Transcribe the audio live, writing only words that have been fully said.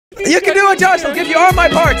on, Josh. I'll give you all my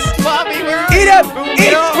parts. Bobby, where are Eat you? him.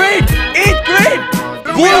 Eat green. Eat green.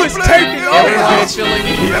 Blue is taking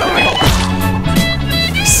over.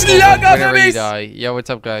 Sluggo Whenever you boobies. die. Yo, what's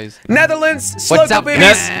up, guys? Netherlands. What's Sluggo up, boobies.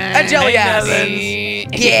 guys? And jelly ass.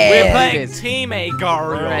 Yeah. We're playing Team Agar.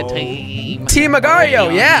 We're a team. Team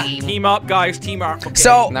Agario, yeah. Team up, guys. Team up. Okay.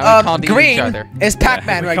 So, Now we can't eat each green other. is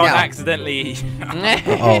Pac-Man we right can't now. accidentally.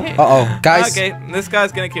 Uh-oh. Guys, Okay, this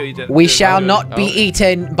guy's gonna kill you. we shall not be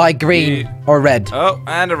eaten by green or red. Oh,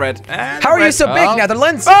 and a red. And How are you red. so big, Oh.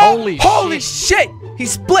 Netherlands? Holy shit! He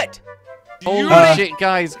split! Holy shit,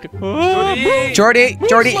 guys. Jordy,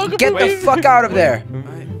 get the fuck out of there.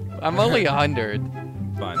 I'm only 100.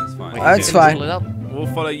 Fine, it's fine. That's Split fine. it up. We'll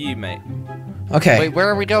follow you, mate. Okay. Wait, where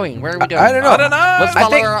are we going? Where are we going? I don't know. I don't know. Let's I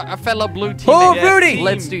follow think- our fellow blue teammate. Oh, Yes, Rudy! team.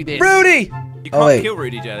 Let's do this. Rudy! You Oh, can't wait. kill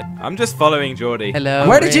Rudy, Jelly. I'm just following Jordy. Hello.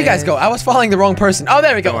 Where did you guys go? I was following the wrong person. Oh,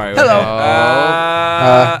 there we go. Don't worry,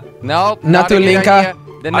 Hello. Nope. Not a good Linka. idea.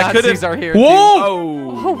 The I Nazis could've- are here Whoa!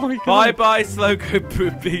 too. Oh my god. Bye-bye, Sluggo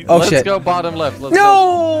Boobies. Oh, Let's shit. go bottom left. Let's No!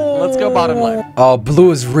 go. Let's go bottom left. Oh,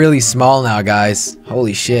 blue is really small now, guys.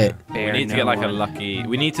 Holy shit. We need to get like a lucky.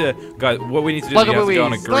 We need to go. What we need to do Sluggo is we have to go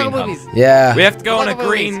on a boobies. green Sluggo hunt. boobies. Yeah. We have to go on a Sluggo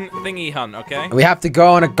green thingy hunt, okay? We have to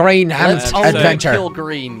go on a green Let's also adventure. kill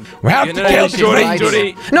green. We have to kill Jordy, green.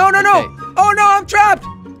 Jordy. No! Okay. Oh no, I'm trapped!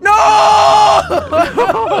 No!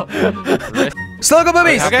 Sluggo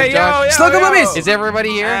boobies! Okay, yo, Josh. yo, Sluggo yo. boobies! Is everybody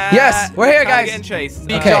here? Yes, we're here, I'm guys. getting chased.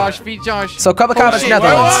 Feed Okay. Josh. Feed Josh. So, Copacabana's shit,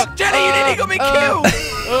 Netherlands. Oh, Jelly, you nearly got me killed.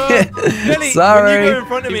 Jelly, Sorry. when you go in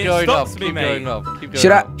front of Keep me, it going up. stops me, Keep mate. going up. Keep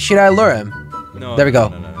going Should up. I lure him? No, There we go.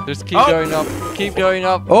 no. Just keep Oh. going up. Keep going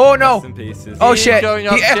up. Oh no! Bits and pieces. Oh Keep shit! going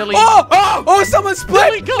up, Jelly. Oh! Someone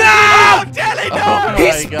split! Jelly, No! Jelly, no! Oh He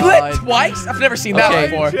my split God. twice? I've never seen that Okay,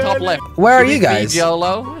 before. top left. Where are Should we you feed guys?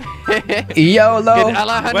 YOLO. YOLO. Get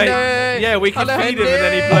Alejandro. Wait, yeah, we can feed him and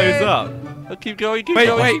then he blows up. Oh, keep going, keep Wait,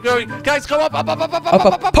 going, wait. keep going. Guys, come up,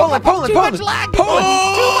 up. Poland. Too much lag. Poland.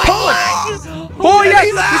 Oh yes,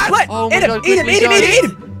 he split. Oh my Eat him, God, eat him, quickly, eat him, guys. eat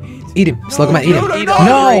him. Eat him, Sluggo man, eat him.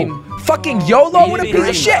 No, fucking YOLO, what a piece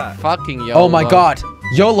of shit. Fucking YOLO. Oh my God,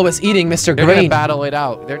 YOLO is eating Mr. They're gonna Green. battle it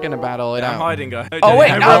out. They're gonna battle it I'm out. hiding, guys. Oh, wait,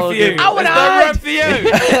 no I- run for you. I wanna There's no hide. run for you.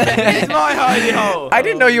 It's my hidey hole. I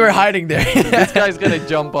didn't know you were hiding there. This guy's gonna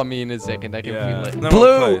jump on me in a second. I can Yeah. feel it. No,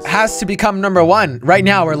 Blue close. has to become #1. Right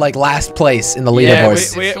now, we're like last place in the Yeah,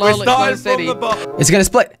 leaderboards. We're Slowly, starting slow, from the bottom. It's gonna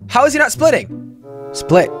split. How is he not splitting?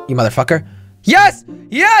 Split, you motherfucker. Yes!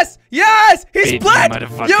 Yes! Yes! He Big split!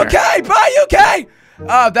 motherfucker. UK! Bye, UK!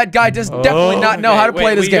 That guy does definitely not know how to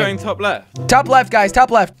play this We're game. going top left. Top left, guys.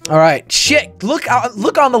 Top left. All right. Shit. Look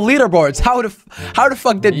on the leaderboards. How the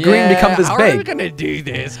fuck did green become this how are we big? gonna do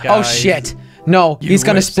this, guys? Oh shit. No, he's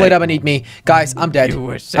gonna were split sick. up and eat me. Guys, I'm dead. You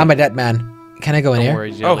were sick. I'm a dead man. Can I go in Don't here?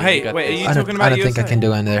 worry, Jelly, Oh, we hey, got wait, are this. you I talking don't about think I USA? can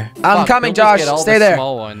do in there. I'm Fuck, coming, they'll just Josh. get all Stay the there.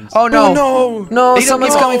 small ones. Oh no. Oh, no. No, They don't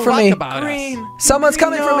someone's give a coming for fuck me. about us. Someone's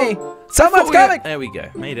coming for me. Someone's Before we- coming. There we go.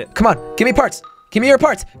 Made it. Come on, give me parts. Give me your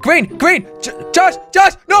parts. Green. Josh,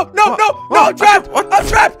 no, I'm trapped. I'm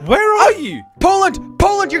trapped. Where are you?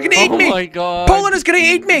 Poland, you're gonna eat me. Oh my God. Poland is gonna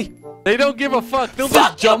eat me. They don't give a fuck. They'll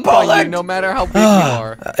Fuck just jump you, on you Poland. no matter how big you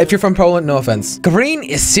are. If you're from Poland, no offense. Green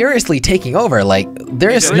is seriously taking over. Like, there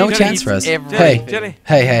is Jelly, no Jelly chance eats for us. everything. Hey, Jelly.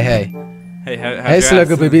 hey. Hey, how's Hey, your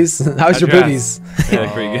Sluggo ass? boobies. How's your your boobies?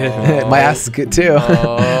 Yeah, pretty good. My ass is good too.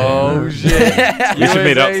 Oh shit. We should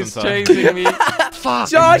meet up USA's sometime. chasing me. Fuck.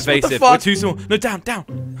 Josh, what the Evasive. fuck? We're too small. No, down.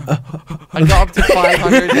 I got up to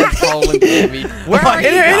 500 and Poland beat me. Where are you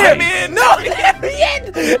In guys? here. No, let me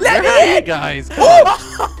in. Where Let are me you in. guys?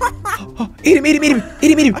 Eat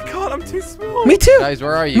him. I can't. I'm too small. Me too. Guys,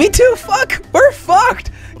 where are you? Me too. Fuck. We're fucked.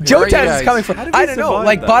 are you Jotan is guys? coming from. How did we I don't know. survive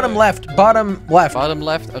Like that, bottom though? left. Bottom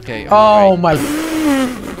left? Okay. Oh right.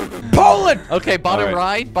 my. Poland. Okay, bottom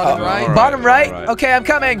Alright. right. Bottom right. Alright. Bottom right. alright. Okay, I'm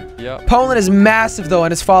coming. Yep. Poland is massive though,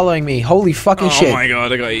 and it's following me. Holy fucking Oh shit. my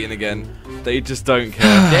god, I got eaten again. They just don't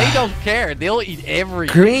care. They don't care. They'll eat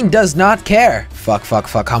everything. Green does not care. Fuck.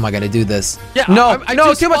 How am I gonna do this? Yeah, No, I no,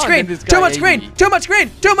 just too much spawned green. and this Too guy much ate green. me. Too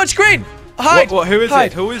much green. Hide. What? Who is Hide.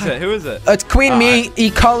 it? Who is it? Who is it? It's Queen, me, E.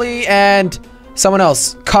 Cully, and someone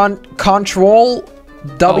else. Control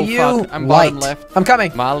W. Oh, fuck. I'm Light. bottom left. I'm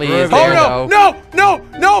coming. Molly Oh, is there Oh though.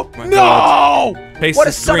 no! my God. Pace What a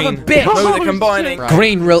is son of a green. bitch. No, they're combining. Right.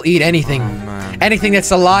 Green will eat anything. man. Anything that's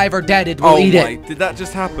alive or dead, it will Oh eat my! it. Did that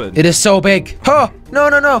just happen? It is so big. Oh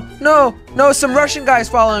no! Some Russian guys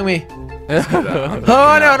following me. Oh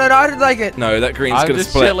no! I didn't like it. No, that green's I'm gonna just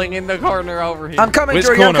split. chilling in the corner over here. I'm coming, Which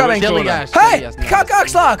Jordy. I'm corner? coming. Which Jelly corner? Ash. Hey, Jelly Ash, no.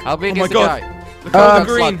 Cockslog. How big Oh my is the God. guy? Look at the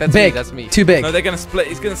Green. green. That's big. me. That's me. Too big. No, they're gonna split.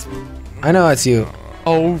 He's gonna. I know it's you.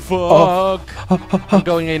 Oh fuck! I'm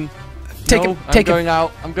going in. Take him. Take him.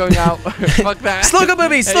 I'm going out. Fuck that. Slugger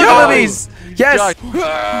boobies. Hey, Slugger yo. boobies. Yes.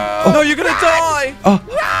 Josh. No, you're gonna die.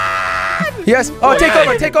 Yes. Oh, take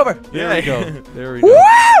over. Take over. There we go. There we go.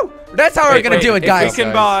 Woo! That's how we're gonna do it, If guys. we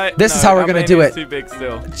can buy. This is how we're gonna do it. Too big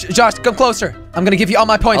still. Josh, come closer. I'm gonna give you all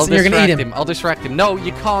my points, and you're gonna eat him. I'll distract him. No,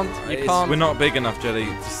 you can't. You can't. We're not big enough, Jelly.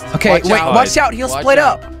 Just Okay, Watch wait. out. Watch out. He'll Watch split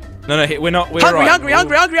out. up. No, we're not. We're Hungry, right. hungry,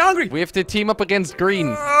 hungry, hungry, hungry. We have to team up against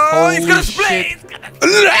green. Oh, he's gonna Holy split. shit.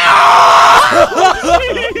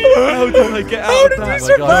 How did I get out of that? you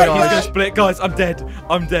survive He's that? gonna split, guys. I'm dead.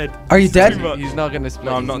 I'm dead. Are you dead? Too much. He's not gonna split.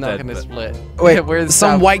 No, I'm not He's not dead, gonna but- split. Wait, where's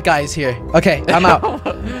some South? white guys here. Okay, I'm out.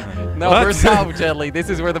 No, What? we're South, Jelly. This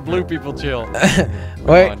is where the blue people chill.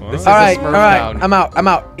 Wait. on, All this is right, a all Smurf right. town. I'm out. I'm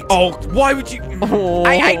out. Oh, why would you? Oh.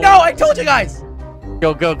 I know. I told you guys.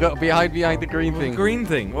 Go, go, go. Behind the green thing. Green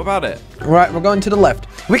thing. What about it? Right, we're going to the left.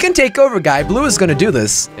 We can take over, guy. Blue is gonna do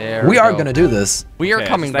this. There We we are go. gonna do this. We are Okay,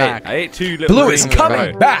 coming stay. back. I ate 2 little. Blue is rings.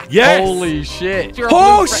 coming back. Yes. Holy shit. You're a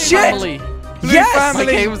Oh, blue shit. family. Yes. My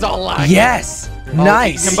family. game's all lagging. Yes.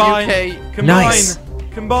 Nice. Combine. UK. Combine. Nice.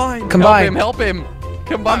 Combine. Combine. Help him.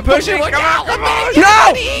 Combine. I'm pushing. Look Come out. on, come on.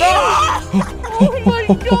 No. Oh my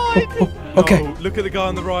god. Okay. Oh, look at the guy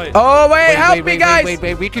on the right. Oh wait, help me, guys.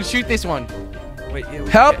 Wait. We can shoot this one. Wait, yeah,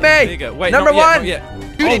 Help yeah, me. bigger. Wait, Number not yet, one. not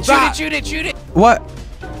yet. Shoot Oh, it, that. shoot it, shoot it. What?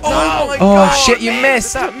 Oh my Oh god. shit, you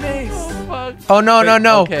missed. That miss. Fuck. Oh no, no,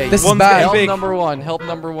 no. Okay. This is One's bad. Help big. number one. Help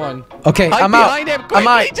number one. Okay, Hide I'm out. behind him, I'm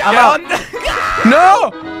out. quickly, I'm John. out.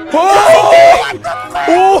 No. Oh.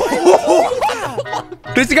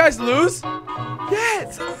 Did you guys lose?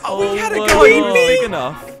 Yes. Oh, we had a my guy God. who was big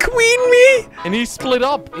enough. Queen me. And he split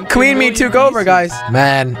up. into Queen a me million took over, pieces. guys.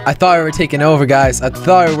 Man, I thought we were taking over, guys. I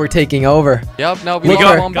thought we were taking over. Yep. No, we Look lost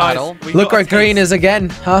where- one guys, battle. we Look got where a green taste. is again,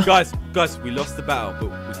 huh? Guys, we lost the battle,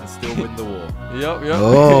 but we can still win the war. Yep.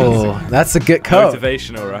 Oh, that's a good code.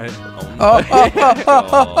 Motivational, right? I'm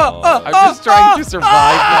just trying to survive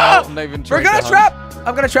now. I'm not even We're trying gonna to trap.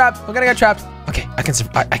 I'm gonna trap. I'm gonna get trapped. Okay, I can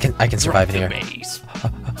survive in here.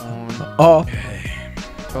 Oh,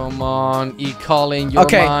 Come on, Colin, you're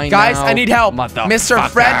okay, mine guys, now, I need help. motherfucker. Mr.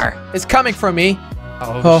 Fred is coming for me.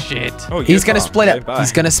 Oh, Oh. shit. Oh, He's you're gonna fine. split Okay, up. bye.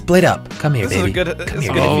 He's gonna split up. Come here, This is a baby. good, Come this is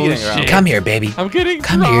here, a good baby. feeding Oh, round. shit. Come here, baby. I'm getting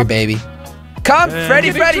Come here, trapped. baby. Come, Yeah. Freddy,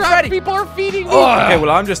 Getting Freddy, trapped. Freddy. People are feeding me. Oh. Okay,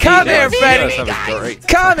 well, I'm just Come eating. here, You Freddy. guys have a great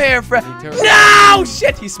Come here, Fred. Turn- No,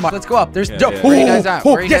 shit, he's smart. Let's go up. There's Yeah, no. yeah. Where you guys at?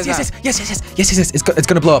 Where you yes, guys yes, yes, yes, yes, yes, yes, yes. It's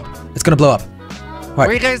gonna blow up. It's gonna blow up.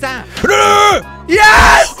 Where you guys at?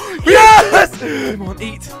 Yes! Yes! Come on,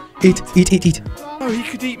 eat. Eat, eat, eat, eat. Oh, he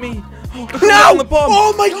could eat me. Oh, look at No! that on the bomb.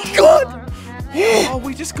 Oh my god! Oh,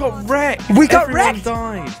 we just got wrecked. We got Everyone wrecked.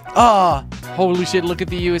 died. Ah, Holy shit, look at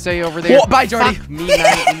the USA over there. Oh, bye, Jordy. Fuck me,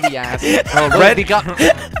 man, in the ass. Oh, look, Red- we got...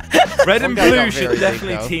 Red and One guy blue got should very big,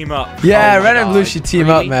 definitely though. team up. yeah, Oh my red and blue God. should team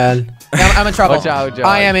up, Really? man. I'm in trouble. Watch out, Josh.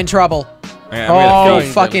 I am in trouble. Yeah, Oh, I'm gonna Going,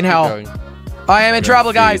 feed. fucking Jelly, hell. keep going. I am in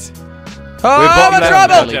trouble, feed. guys. Oh, We're I'm bottom in left,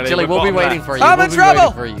 trouble. Jelly. Jelly, we're we'll be bottom waiting left. for you. I'm We'll in be waiting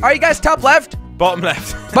trouble. for you. Are you guys top left? Bottom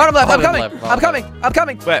left. Bottom left. I'm Bottom coming. left, I'm bottom coming. I'm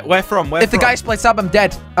coming. Where from? Where If the from? guy splits up, I'm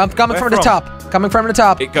dead. I'm coming Where from the from? top. Coming from the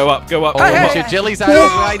top. Go up, go up. Oh, go Hey, up. hey, shit, Jelly's ass is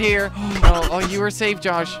right here. Oh, you were safe,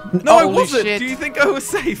 Josh. No, I Holy wasn't. shit. Do you think I was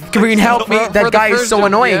safe? Green, help me. For That the guy is first so one,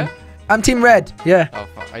 annoying. yeah? I'm team red. Yeah. Oh,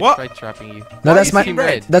 fuck. I What? tried trapping you. No, Why that's is my he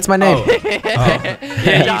red? That's my name.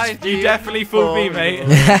 Yeah, you definitely fooled me, mate.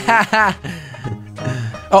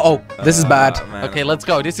 Uh-oh, this is bad. Man. Okay, let's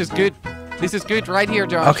go. This is good. This is good right here,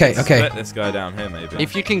 Josh. Okay, okay. Split this guy down here, maybe.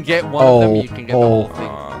 If you can get one of them, you can get the whole thing.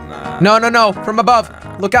 Oh, nah. No, no, no. From above.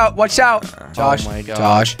 Look out. Watch out. Josh. my God.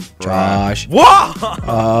 Josh. Josh. What?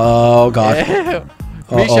 Oh, God. Yeah.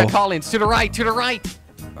 Misha Collins, to the right, to the right.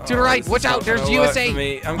 To the right. Watch out. There's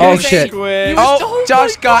USA. I'm Oh, getting shit. squished. Oh, Oh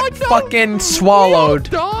Josh my got God, no. fucking swallowed.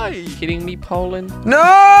 Die. Kidding me, Poland? No!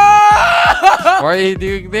 Why are you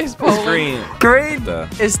doing this, Poland? Green. Green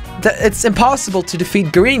is it's impossible to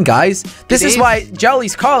defeat green, guys. This It is is. why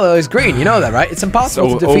Jelly's color is green. You know that, right? It's impossible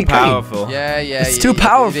So to defeat green. powerful. Yeah, yeah. It's yeah, too it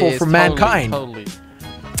powerful is. for Totally, mankind. Totally.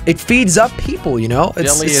 It feeds up people, you know?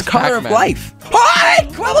 It's Jelly it's is color of Pac-Man. life. Hi!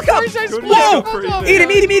 Come on, look up! Whoa! Eat him,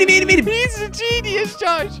 eat him, eat him, eat him, eat him! He's a genius,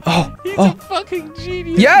 Josh. Oh, He's oh, a fucking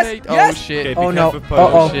genius, Yes, mate. yes. Oh, shit. Okay, be Oh, no. careful, Uh-oh.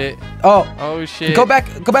 Oh, Polish. shit. oh. Oh, shit. Go back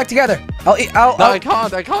together. I'll eat, No, I I'll,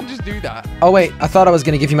 can't. I can't just do that. oh wait, I thought I was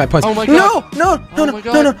gonna give you my points. Oh my No, God. no, no, Oh no, my no,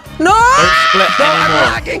 God. no, no, no! Don't split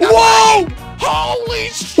anymore. Whoa! Holy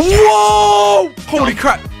shit. Whoa! Holy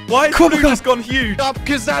crap. Why has Come blue on. just gone huge? Up,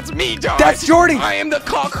 because that's me, Josh. That's Jordy. I am the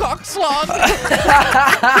cock slug.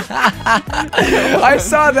 I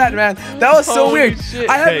saw that, man. That was so Holy weird. shit.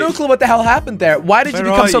 I have Hey. no clue what the hell happened there. Why did you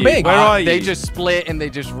Where become are so you? big? Where are They you? just split and they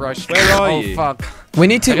just rushed. Where are oh, you? fuck. We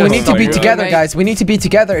need to be together, guys. We need to be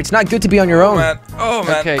together. It's not good to be on your own. Oh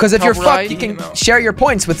man. Okay. Because if you're Top fucked, right. you can share your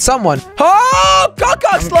points with someone. Oh, go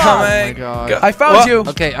I'm slow! coming. Oh my God. I found What? you.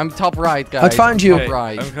 Okay, I'm top right, guys. I found you. Top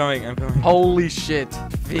right. I'm coming. Holy shit.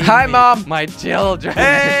 Feed Hi, me, Mom. My children.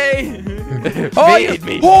 Hey! Oh, Feed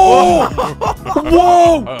me. Whoa!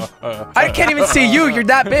 Whoa! I can't even see you. You're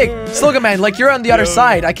that big. Slogan man, like you're on the other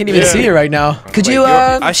side. I can't even see you right now. Could you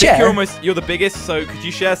I think share? you're the biggest, so could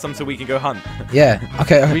you share some so we can go hunt? Yeah.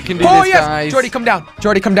 Okay. We can do Oh this, yes, guys. Jordy, come down.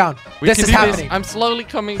 Jordy, come down. We This can is do happening. I'm slowly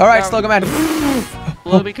coming. All right, down. Slogan man.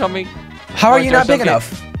 Slowly coming. How are on, you Josh, not big okay.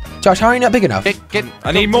 enough? Josh, how are you not big enough? Get.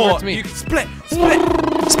 I need come more. towards me. You can split.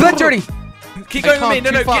 Split, Jordy. Keep I going with can't,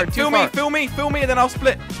 me. No, too far, get, too fill me, and then I'll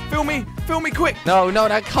split. Fill me quick. No,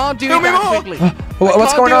 I can't do Fill it me that more. quickly.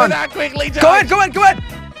 What's going on? That quickly, Josh. Go in. Go in.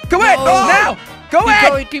 No. Now.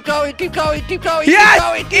 Go in. Keep going. Yes, Keep eat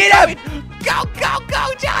going.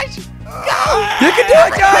 Go, Josh. Go. You can do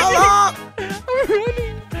it, Josh.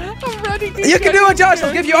 I'm running. You can do it, Josh.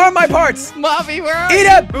 I'll give you all my parts. Mommy, where are Eat you?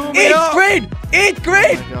 him. Fill me Eat up. green. Eat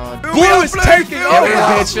green. Oh my God. Blue is taking Fill over, me Everyone's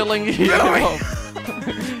up. bitch. chilling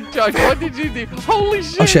here. Josh, what did you do? Holy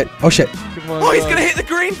shit. Oh shit. Come on, Oh, he's Josh. gonna hit the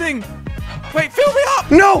green thing. Wait, fill me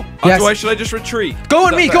up. No. Yes. Should I just retreat? Go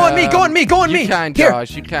on Is me. that Go better? on me. Go on me. Go on me. You can, Here.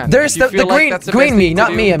 Josh. You can. There's If you the feel like green that's the green best me, thing not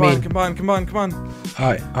to me. do. I mean. Come on.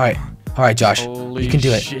 All right, Josh. Holy You can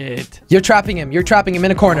do it. shit. You're trapping him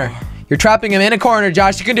in a corner. You're trapping him in a corner,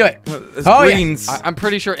 Josh. You can do it. There's Oh, yeah. greens. I'm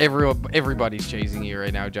pretty sure everybody's chasing you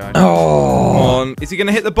right now, Josh. Come Oh. on. Is he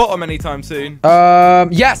gonna hit the bottom anytime soon?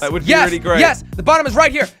 Yes. That would be yes. really great. Yes. The bottom is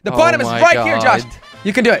right here. The Oh bottom is my right here, Josh. God.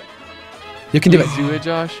 You can do it. You can do it. Please do it,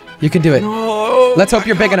 Josh. You can do it. No. Let's hope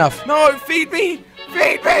you're big enough. No, feed me.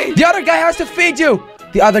 The other guy has to feed you.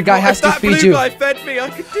 The other guy has If to that feed blue you. guy fed me, I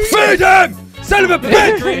could do Feed him! Son of a The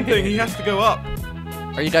bitch! green thing, he has to go up.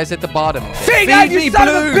 Are you guys at the bottom? Feed him, you son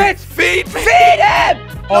of a bitch! Feed me. Feed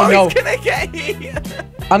him! Oh no! He's gonna get eaten.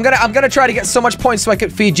 I'm gonna try to get so much points so I can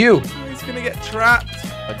feed you. He's gonna get trapped.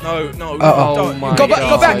 No. Uh-oh. don't. my Go back,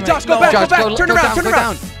 God. Josh. Go No. back, Josh, go back. go Turn down, around, go turn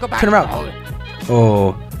around. down. Go back. Turn around.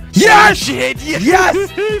 Oh. Yes! Shit, yes.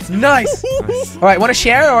 Yes! Nice. All right, want to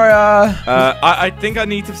share or I think I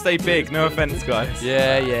need to stay big. No offense, guys.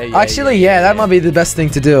 Yeah. Actually, yeah, that might be the best thing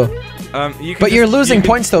to do. You can But you're losing you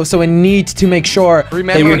points though, so we need to make sure that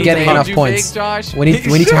Remember, you're we getting need to enough do points. Big, Josh. We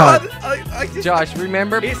need to help. Josh,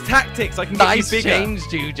 remember? It's tactics. I can get Nice you bigger.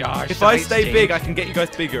 changed you, Josh. If I Nice stay change. big, I can get you guys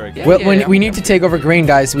bigger again. Yeah. We need to take over green,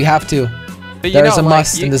 guys. We have to. But There is a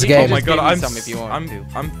must in this you game. can Oh my just god, give me I'm some if you want to.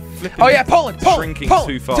 I'm flipping. Oh yeah, Poland. Shrinking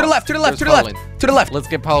too fast. To the left, to the left, to the Where's left, Poland? to the left. Let's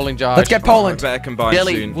get Poland, Josh. Let's get I Poland. better combine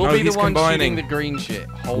Billy, soon. we'll No, be the he's one combining. shooting the green shit.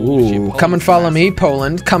 Holy shit, Ooh, Poland's come and follow massive. me,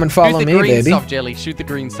 Poland. Come and follow Shoot me, the green baby. stuff, Jelly. Shoot the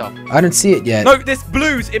green stuff. I don't see it yet. No, this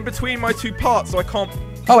blue's in between my two parts, so I can't.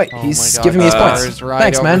 Oh wait, Oh he's my God, giving me his points. Stars right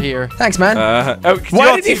Thanks, over man. here. Thanks, man. 'Cause Why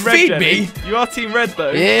you are did he Team Red, feed Jenny. me? You are Team Red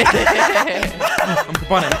though. Yeah. I'm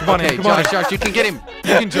combining. Okay, Josh, you can get him.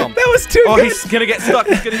 You can jump. That was too Oh, good. he's gonna get stuck.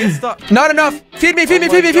 He's gonna get stuck. Not enough. Feed me, feed me,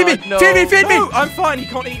 Oh feed me, my feed me, God, no. feed me, feed me. No, I'm fine. He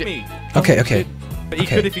can't eat me. Okay. But he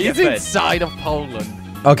Okay. could if he He's gets fed. inside of Poland.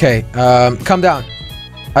 Okay, calm down.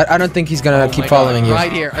 I don't think he's gonna Oh keep my following God, you.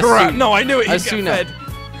 Right here. As Crap. soon- No, I knew it. He'd As get soon as- fed.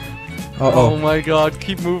 Oh. Oh my God,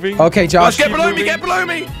 keep moving. Okay, Josh, Josh. get below me. moving. Get below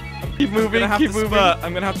me. Keep I'm moving, gonna have keep to moving. spurt.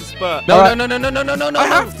 I'm gonna have to spurt. No, Alright. no. I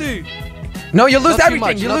have to. No, you'll lose Not too everything.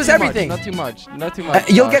 much, You not lose too much, everything. Not too much. Not too much.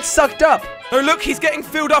 You'll Josh. get sucked up. No, look, he's getting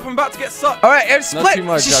filled up. I'm about to get sucked. All right, split. Not too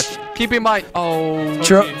much, Josh. Keep in mind. Oh.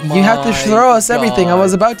 You have to my throw us everything. I God.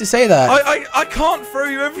 was about to say that. I can't throw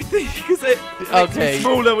you everything because it makes Okay. me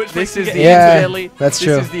smaller, which This makes is me the get Yeah, end, Billy. that's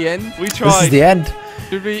true. This is the end. We This tried. is the end.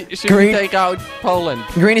 Should we Green- take out Poland?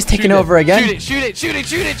 Green is taking Shoot it. over again. Shoot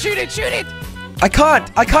it. I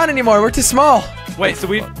can't anymore. We're too small. Wait, so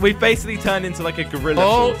we've basically turned into like a gorilla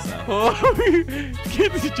Oh, force now. oh.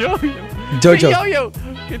 Get the Jojo. Jojo. Get Yo-Yo.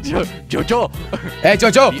 Get Jojo. Hey,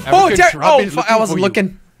 Jojo. The Oh, African trap is I looking wasn't for you.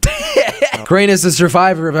 looking. Green is the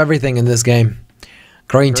survivor of everything in this game.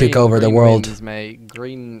 Green took over the Green world. wins, mate.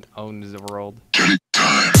 Green owns the world.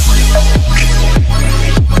 Time.